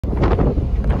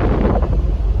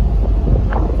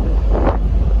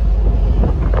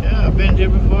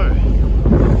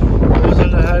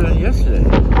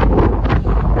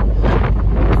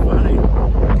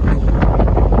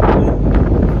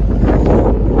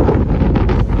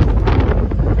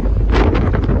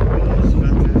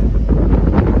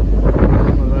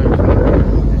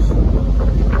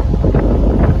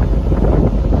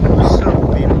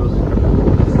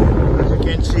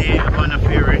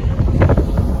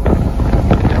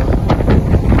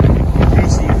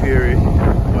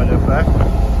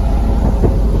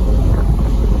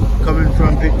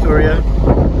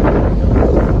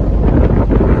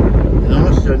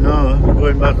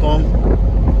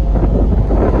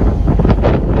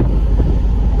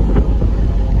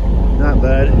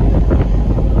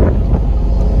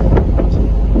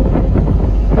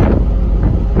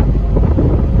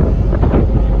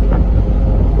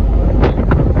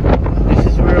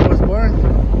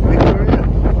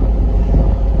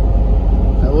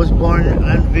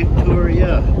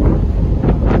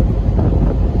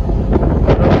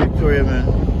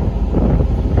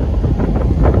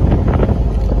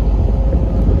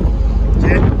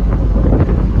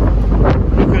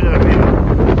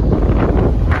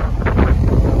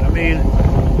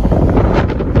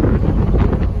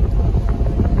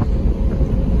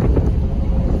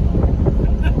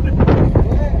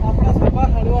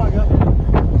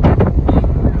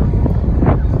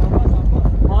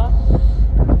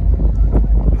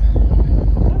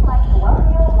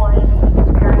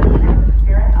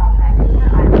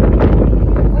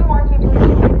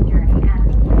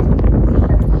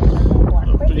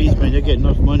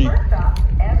money. First off,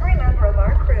 every member of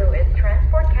our crew is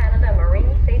Transport Canada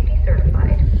Marine Safety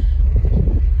Certified.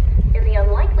 In the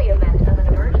unlikely event of an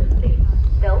emergency,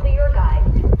 they'll be your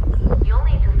guides. You'll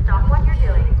need to stop what you're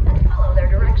doing and follow their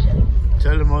directions.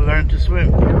 Tell them I'll learn to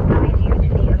swim. They'll guide you to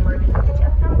the emergency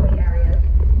assembly areas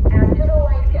and to the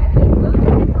life jacket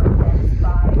located on decks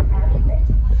 5 and 6.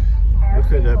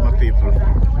 Look at that, my people.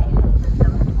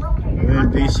 We're in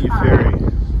BC Ferry.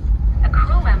 A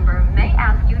crew member may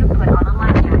ask you to put on a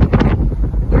life jacket.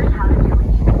 Here's how to do it.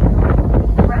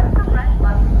 Press the red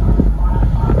button on the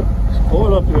bottom. It's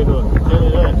cold up here though, I'll tell you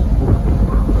that.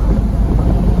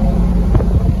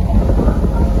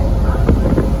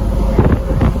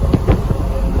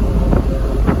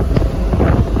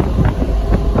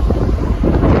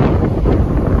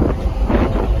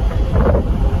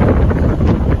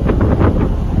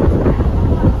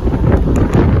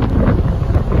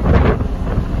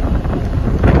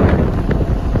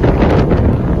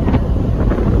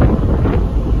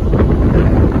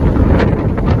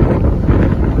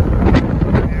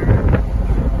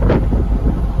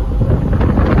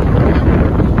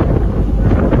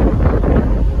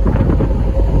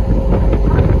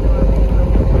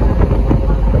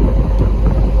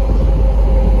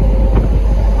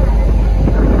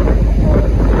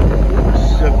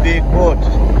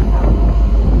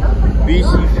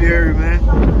 BC Ferry, man.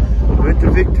 Went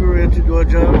to Victoria to do a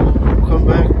job, come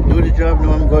back, do the job,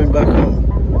 now I'm going back home.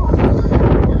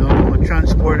 You know, I'm a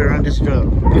transporter on this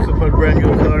job. Pick up a brand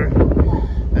new car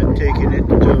and taking it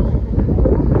to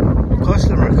the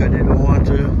customer because they don't want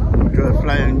to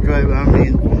fly and drive, I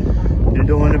mean, they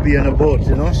don't want to be on a boat,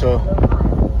 you know, so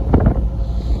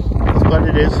that's what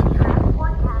it is.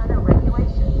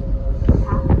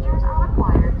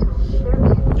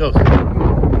 Okay.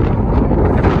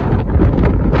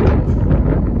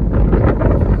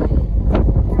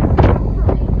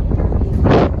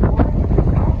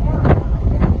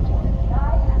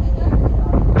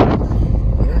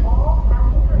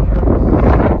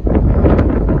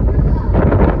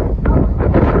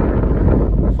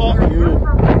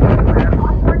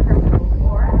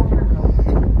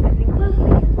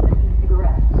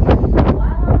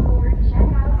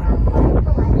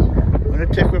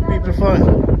 Take with people fun.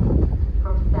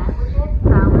 From sandwiches,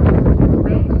 salads,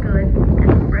 baked goods,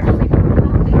 and freshly cooked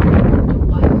coffee to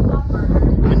white soft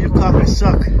burgers. And your coffee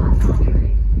suck.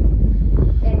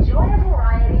 Enjoy a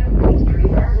variety of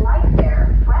pastries and light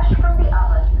fare fresh from the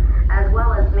oven, as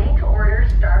well as made-to-order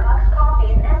Starbucks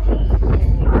coffees and teas in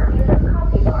the Arbutus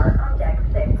Coffee Bar on deck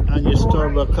 6. And your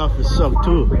Starbucks coffee suck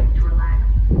too.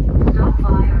 Stop by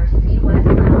our Sea West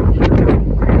Lounge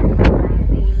for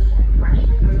magazines and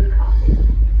freshly brewed coffee.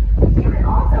 You can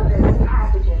also visit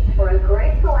Packages for a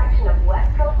great selection of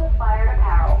West Coast-inspired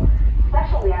apparel,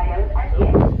 specialty items, and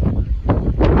gifts.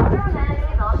 Other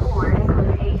amenities on board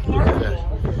include ATM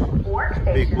machines,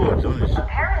 workstations, a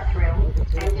parents' room,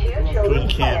 and 2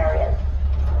 children's play areas.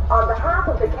 On behalf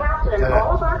of the captain and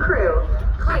all of our crew,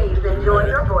 please enjoy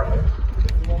your voyage.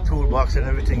 Toolbox and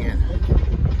everything in.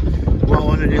 Well,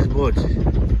 one of these boats.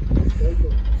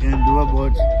 Can do a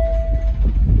boat.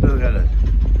 Look at it.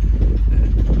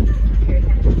 Your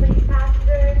attention please,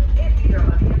 passengers. If you are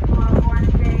looking to come on board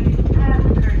today, as a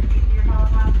courtesy to your fellow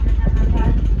passengers and their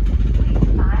pets, please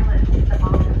silence the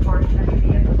motion portion of your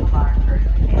vehicle alarm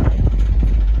certification.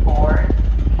 Or,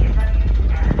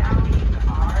 PSWs and Audis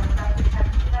are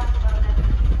subject to loaded,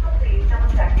 so please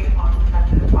double check your phone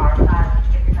messages are silenced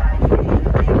if you're driving in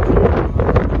the safety.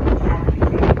 As we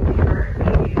previously heard,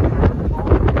 we do have a full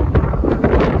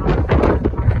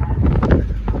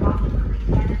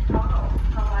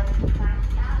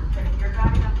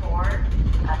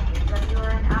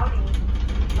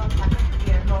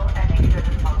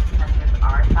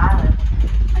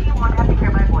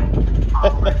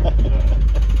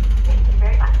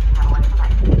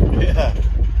Yeah.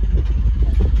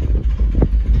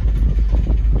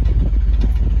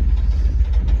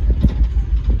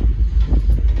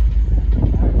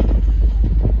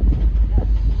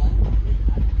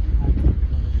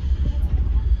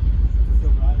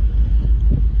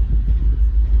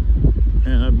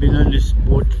 And I've been on this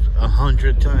boat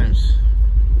 100 times.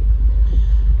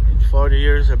 In 40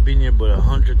 years I've been here about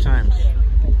 100 times.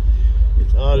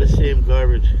 It's all the same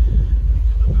garbage.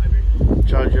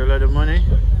 Charge you a lot of money,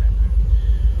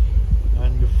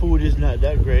 and the food is not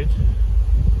that great,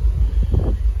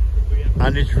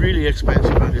 and it's really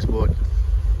expensive on this boat.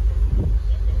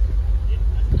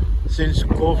 Since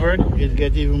COVID, it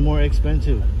gets even more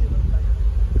expensive,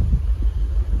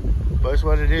 but that's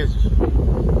what it is.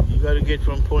 You got to get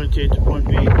from point A to point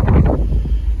B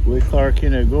where car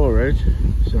can go, right?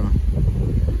 So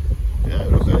yeah,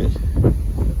 look at it.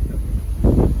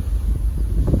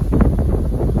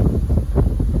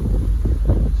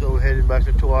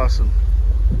 awesome.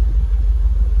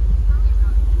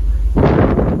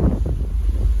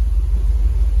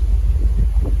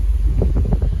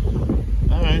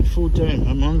 Alright, food time.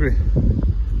 I'm hungry.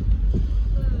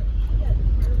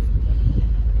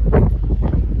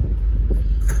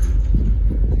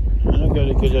 And I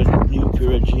gotta get a new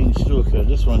pair of jeans too, because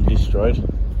this one destroyed.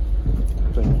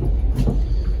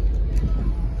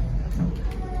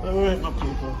 Alright, my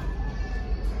people.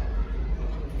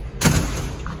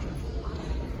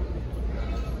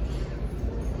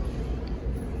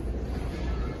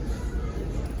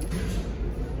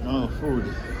 No food.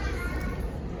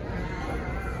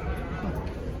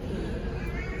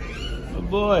 Oh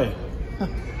boy.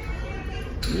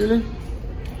 Really?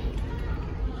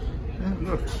 Yeah,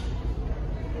 look.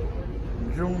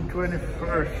 June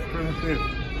 21st, 25th.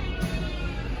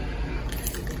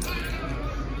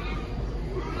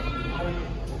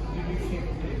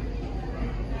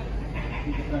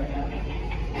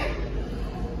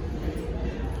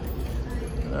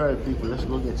 Alright people, let's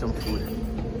go get some food.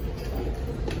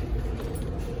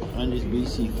 On this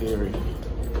BC ferry.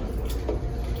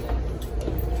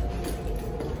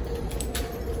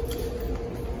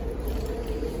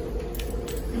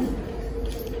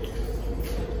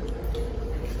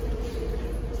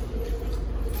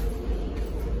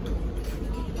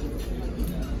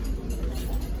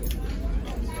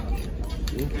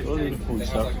 All the food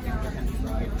stuff.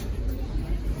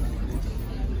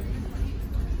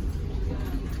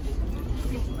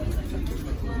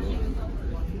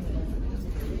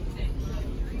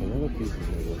 A lot of people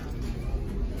there.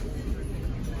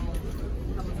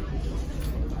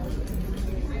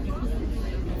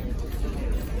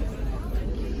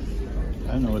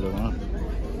 I know what I want.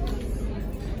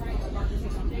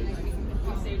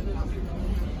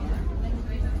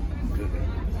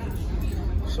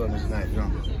 Sun is not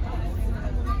drunk.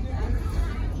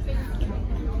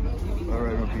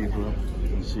 Alright my people,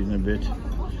 I'll see you in a bit.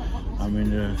 I'm in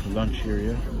the lunch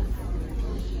area.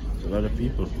 There's a lot of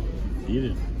people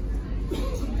eating.